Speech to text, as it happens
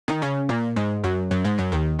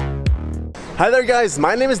Hi there guys,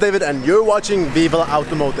 my name is David and you're watching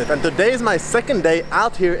VivaLaAutomotive, and today is my second day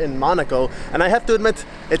out here in Monaco, and I have to admit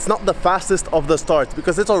it's not the fastest of the starts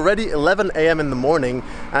because it's already 11 AM in the morning,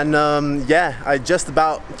 and yeah, I just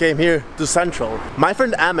about came here to Central. My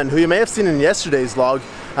friend Ammon, who you may have seen in yesterday's vlog,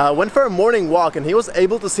 went for a morning walk and he was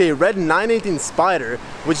able to see a red 918 Spider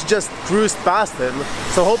which just cruised past him,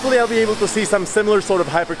 so hopefully I'll be able to see some similar sort of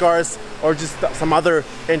hypercars or just some other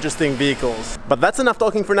interesting vehicles. But that's enough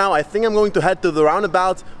talking for now. I think I'm going to head to the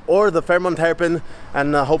roundabout or the Fairmont hairpin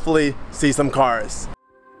and hopefully see some cars.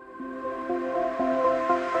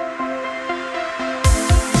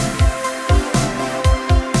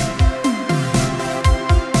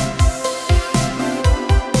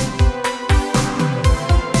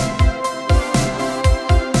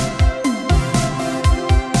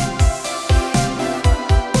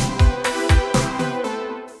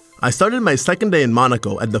 I started my second day in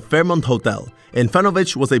Monaco at the Fairmont Hotel, in front of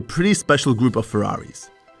which was a pretty special group of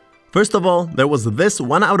Ferraris. First of all, there was this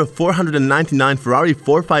 1 out of 499 Ferrari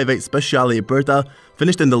 458 Speciale Aperta,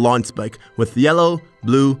 finished in the launch spec with yellow,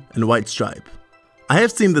 blue and white stripe. I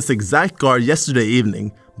have seen this exact car yesterday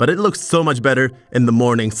evening, but it looks so much better in the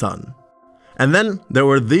morning sun. And then there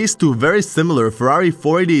were these two very similar Ferrari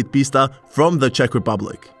 488 Pista from the Czech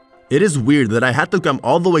Republic. It is weird that I had to come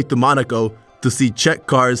all the way to Monaco to see Czech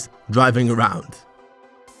cars driving around.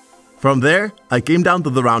 From there, I came down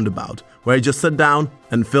to the roundabout, where I just sat down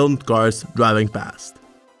and filmed cars driving past.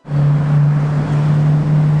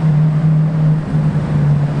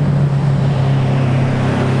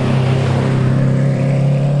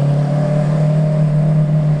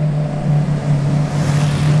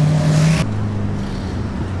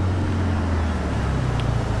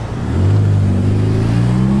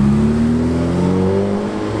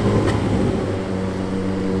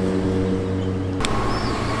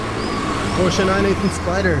 Porsche 918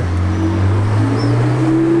 Spider.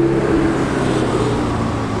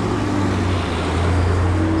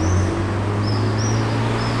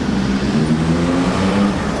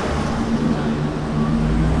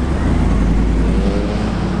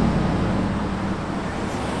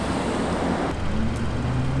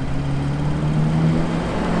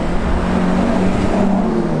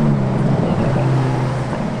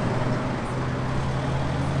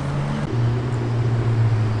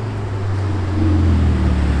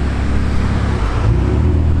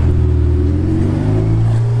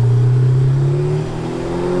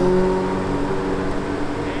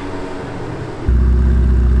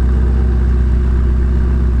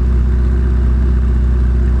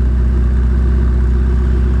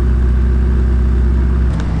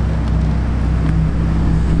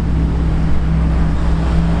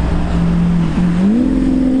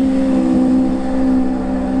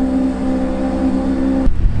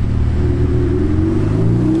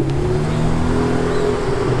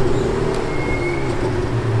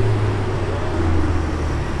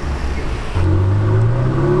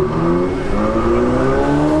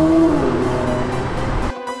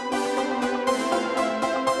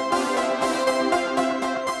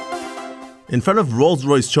 In front of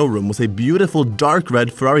Rolls-Royce showroom was a beautiful dark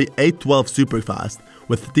red Ferrari 812 Superfast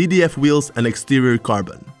with DDF wheels and exterior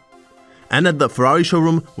carbon. And at the Ferrari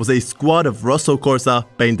showroom was a squad of Rosso Corsa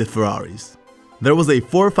painted Ferraris. There was a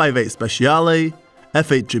 458 Speciale,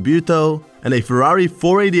 F8 Tributo, and a Ferrari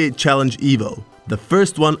 488 Challenge EVO, the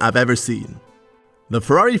first one I've ever seen. The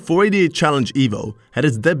Ferrari 488 Challenge EVO had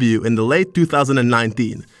its debut in the late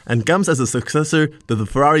 2019 and comes as a successor to the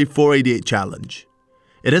Ferrari 488 Challenge.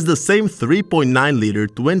 It has the same 3.9-liter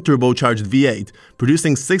twin-turbocharged V8,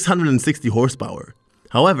 producing 660 horsepower.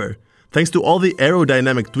 However, thanks to all the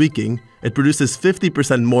aerodynamic tweaking, it produces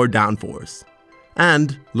 50% more downforce.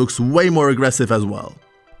 And looks way more aggressive as well.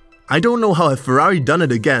 I don't know how a Ferrari done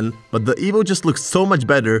it again, but the EVO just looks so much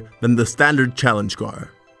better than the standard challenge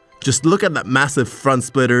car. Just look at that massive front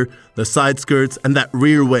splitter, the side skirts, and that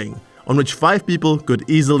rear wing, on which 5 people could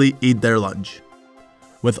easily eat their lunch.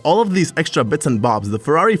 With all of these extra bits and bobs, the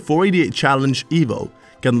Ferrari 488 Challenge EVO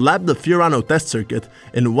can lap the Fiorano test circuit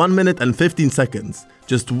in 1 minute and 15 seconds,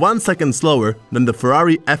 just 1 second slower than the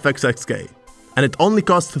Ferrari FXXK. And it only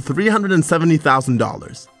costs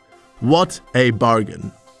 $370,000. What a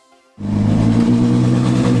bargain.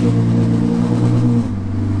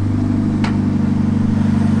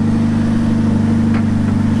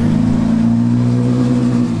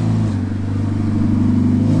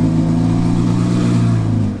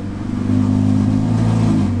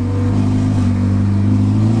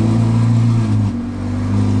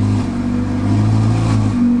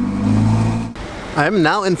 I am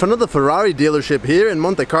now in front of the Ferrari dealership here in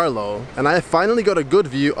Monte Carlo, and I finally got a good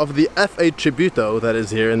view of the F8 Tributo that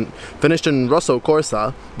is here and finished in Rosso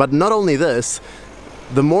Corsa. But not only this,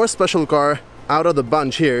 the more special car out of the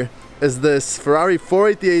bunch here is this Ferrari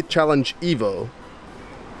 488 Challenge EVO.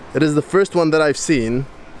 It is the first one that I've seen,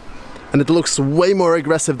 and it looks way more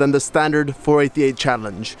aggressive than the standard 488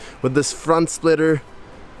 Challenge, with this front splitter.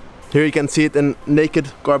 Here you can see it in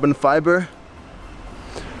naked carbon fiber,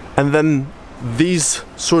 and then these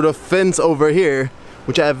sort of fins over here,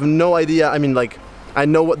 which I have no idea. I mean, like, I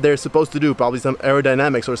know what they're supposed to do, probably some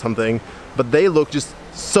aerodynamics or something, but they look just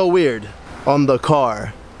so weird on the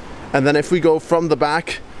car. And then if we go from the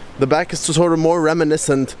back is sort of more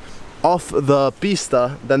reminiscent of the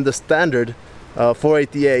Pista than the standard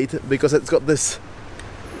 488, because it's got this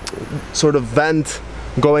sort of vent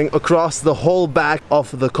going across the whole back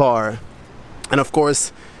of the car. And of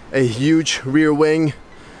course, a huge rear wing,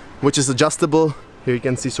 which is adjustable. Here you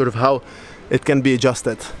can see sort of how it can be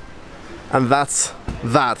adjusted. And that's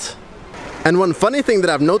that. And one funny thing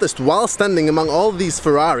that I've noticed while standing among all these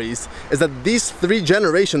Ferraris is that these three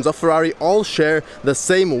generations of Ferrari all share the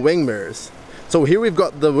same wing mirrors. So here we've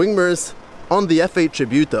got the wing mirrors on the F8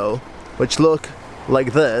 Tributo, which look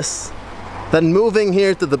like this. Then moving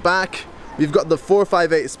here to the back, we've got the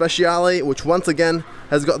 458 Speciale, which once again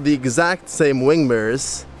has got the exact same wing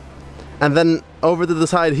mirrors. And then over to the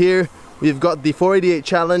side here, we've got the 488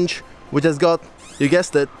 Challenge, which has got, you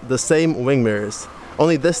guessed it, the same wing mirrors.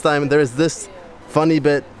 Only this time there is this funny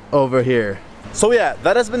bit over here. So yeah,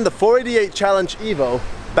 that has been the 488 Challenge EVO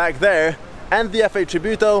back there, and the F8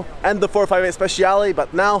 Tributo, and the 458 Speciale,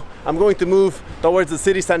 but now I'm going to move towards the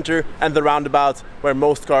city center and the roundabout where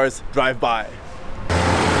most cars drive by.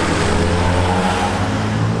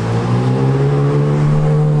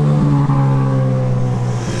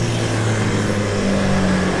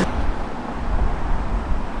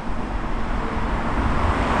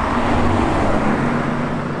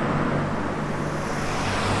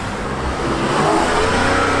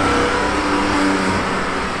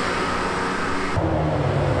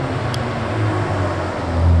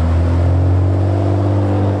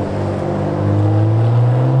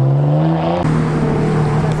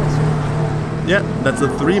 Yeah, that's a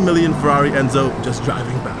 3 million Ferrari Enzo just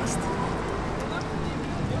driving past.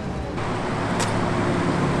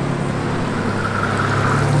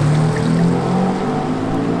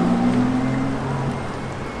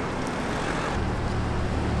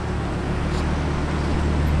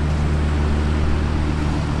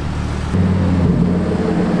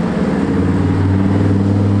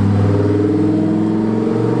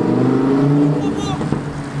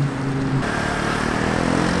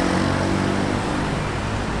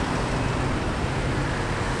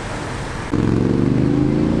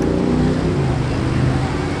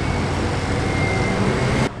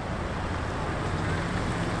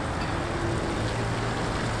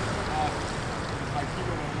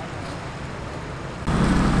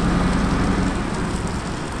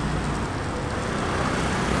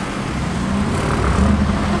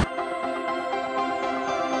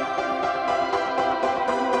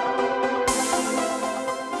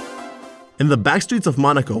 In the backstreets of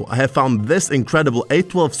Monaco, I have found this incredible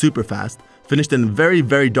 812 Superfast, finished in very,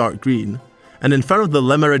 very dark green. And in front of the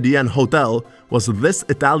Le Méridien Hotel was this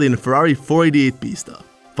Italian Ferrari 488 Pista.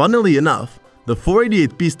 Funnily enough, the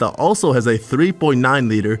 488 Pista also has a 3.9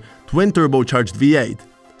 liter twin turbocharged V8,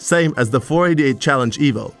 same as the 488 Challenge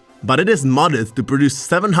EVO, but it is modded to produce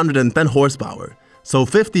 710 horsepower, so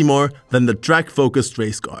 50 more than the track-focused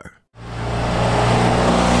race car.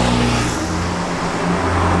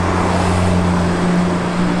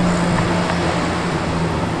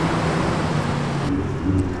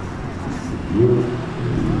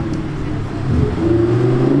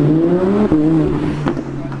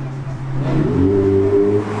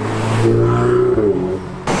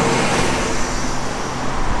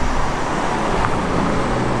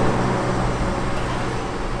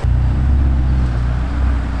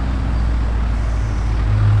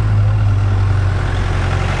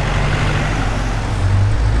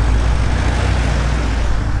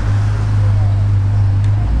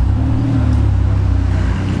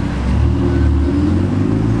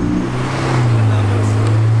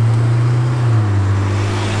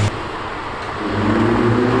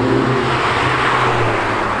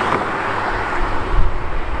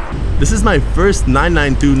 This is my first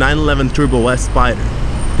 992 911 Turbo S Spider.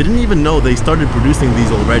 Didn't even know they started producing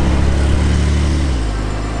these already.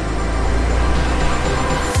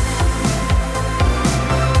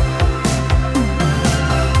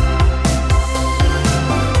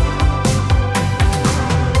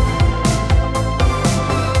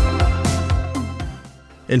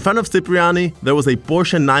 In front of Cipriani, there was a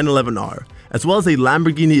Porsche 911R, as well as a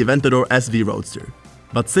Lamborghini Aventador SV Roadster.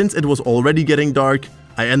 But since it was already getting dark,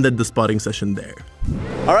 I ended the spotting session there.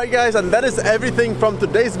 Alright guys, and that is everything from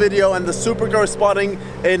today's video and the supercar spotting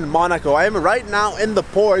in Monaco. I am right now in the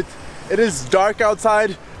port. It is dark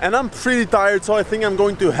outside and I'm pretty tired, so I think I'm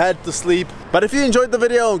going to head to sleep. But if you enjoyed the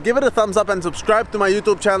video, give it a thumbs up and subscribe to my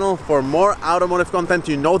YouTube channel for more automotive content.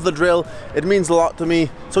 You know the drill. It means a lot to me.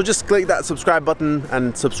 So just click that subscribe button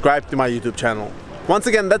and subscribe to my YouTube channel. Once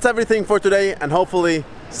again, that's everything for today, and hopefully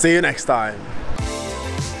see you next time.